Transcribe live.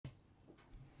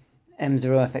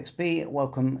M0FXB,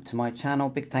 welcome to my channel.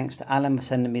 Big thanks to Alan for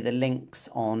sending me the links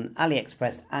on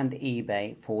AliExpress and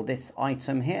eBay for this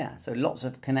item here. So lots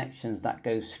of connections that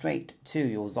go straight to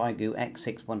your Xiegu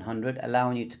X6100,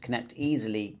 allowing you to connect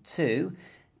easily to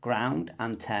ground,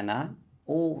 antenna,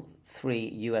 all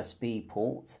three USB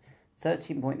ports,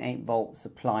 13.8 volt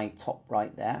supply top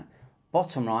right there.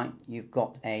 Bottom right, you've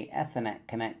got a Ethernet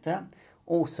connector.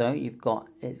 Also, you've got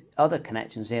other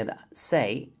connections here that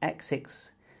say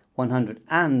X6100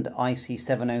 and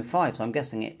IC705, so I'm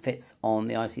guessing it fits on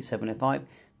the IC705.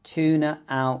 Tuner,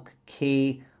 ALK,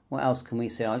 key, what else can we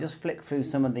see? I'll just flick through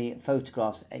some of the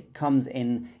photographs. It comes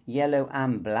in yellow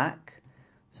and black.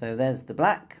 So there's the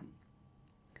black.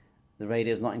 The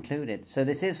radio is not included. So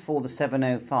this is for the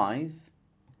 705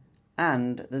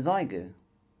 and the Xiegu.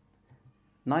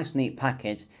 Nice neat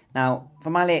package. Now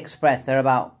from AliExpress they're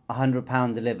about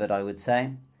 £100 delivered, I would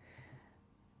say.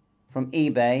 From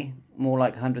eBay more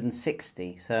like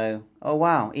 160. So oh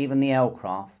wow, even the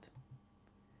Elkraft.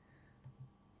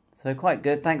 So quite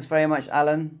good. Thanks very much,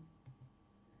 Alan.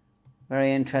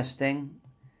 Very interesting.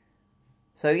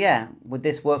 So yeah, would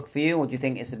this work for you, or do you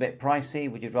think it's a bit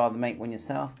pricey? Would you rather make one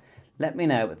yourself? Let me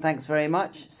know. But thanks very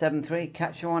much. 7-3.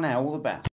 Catch you on air. All the best.